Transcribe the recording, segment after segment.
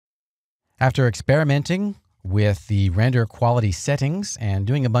After experimenting with the render quality settings and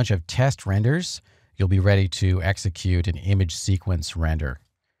doing a bunch of test renders, you'll be ready to execute an image sequence render.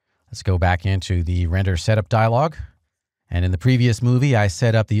 Let's go back into the render setup dialog. And in the previous movie, I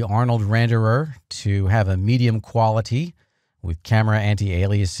set up the Arnold renderer to have a medium quality with camera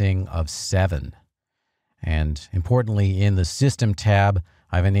anti-aliasing of 7. And importantly, in the System tab,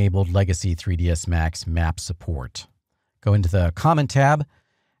 I've enabled Legacy 3ds Max map support. Go into the Common tab,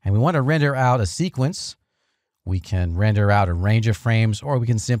 and we want to render out a sequence. We can render out a range of frames, or we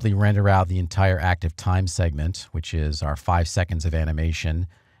can simply render out the entire active time segment, which is our 5 seconds of animation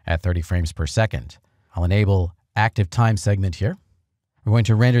at 30 frames per second. I'll enable active time segment here. We're going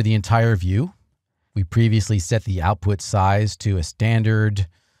to render the entire view. We previously set the output size to a standard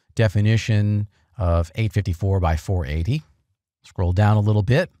definition of 854 by 480. Scroll down a little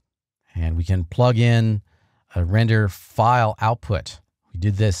bit, and we can plug in a render file output. We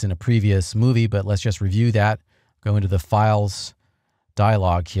did this in a previous movie, but let's just review that. Go into the Files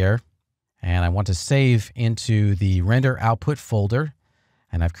dialog here, and I want to save into the Render Output folder,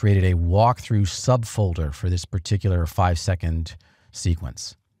 and I've created a walkthrough subfolder for this particular 5-second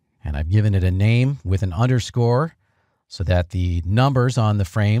sequence. And I've given it a name with an underscore so that the numbers on the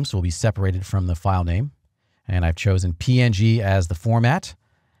frames will be separated from the file name. And I've chosen PNG as the format.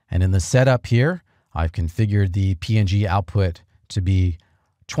 And in the setup here, I've configured the PNG output to be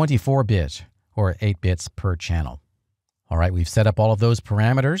 24-bit or 8 bits per channel. All right, we've set up all of those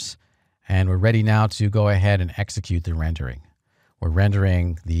parameters, and we're ready now to go ahead and execute the rendering. We're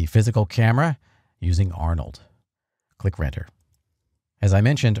rendering the physical camera using Arnold. Click Render. As I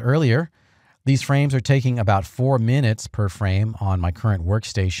mentioned earlier, these frames are taking about 4 minutes per frame on my current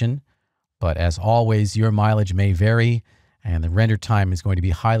workstation, but as always, your mileage may vary, and the render time is going to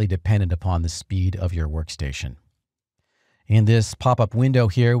be highly dependent upon the speed of your workstation. In this pop-up window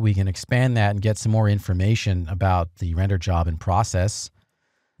here, we can expand that and get some more information about the render job in process.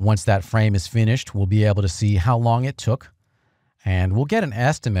 Once that frame is finished, we'll be able to see how long it took, and we'll get an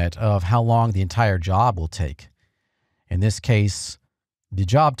estimate of how long the entire job will take. In this case, the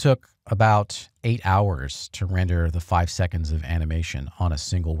job took about 8 hours to render the 5 seconds of animation on a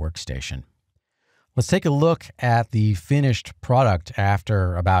single workstation. Let's take a look at the finished product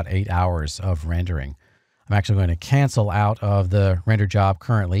after about 8 hours of rendering. I'm actually going to cancel out of the render job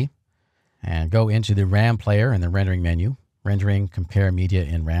currently and go into the RAM player in the rendering menu, Rendering Compare Media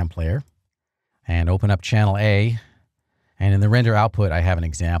in RAM Player, and open up Channel A. And in the render output, I have an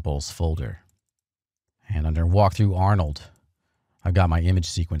examples folder. And under Walkthrough Arnold, I've got my image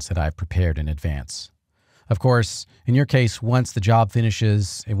sequence that I've prepared in advance. Of course, in your case, once the job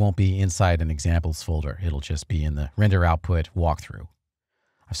finishes, it won't be inside an examples folder. It'll just be in the render output walkthrough.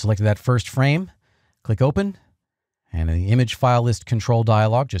 I've selected that first frame, click Open, and in the image file list control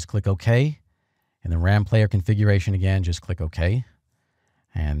dialog, just click OK. In the RAM player configuration again, just click OK,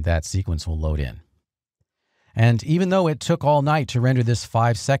 and that sequence will load in. And even though it took all night to render this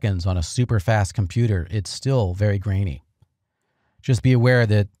 5 seconds on a super fast computer, it's still very grainy. Just be aware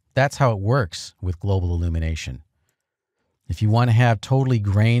that that's how it works with global illumination. If you want to have totally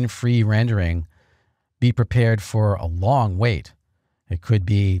grain-free rendering, be prepared for a long wait. It could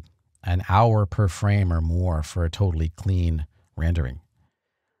be an hour per frame or more for a totally clean rendering.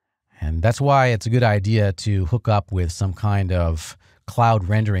 And that's why it's a good idea to hook up with some kind of cloud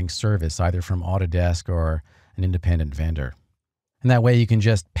rendering service, either from Autodesk or an independent vendor. And that way you can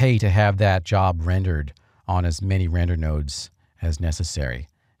just pay to have that job rendered on as many render nodes as necessary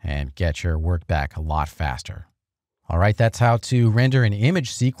and get your work back a lot faster. All right, that's how to render an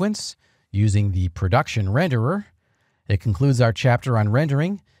image sequence using the production renderer. It concludes our chapter on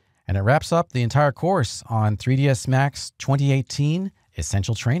rendering, and it wraps up the entire course on 3ds Max 2018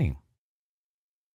 Essential Training.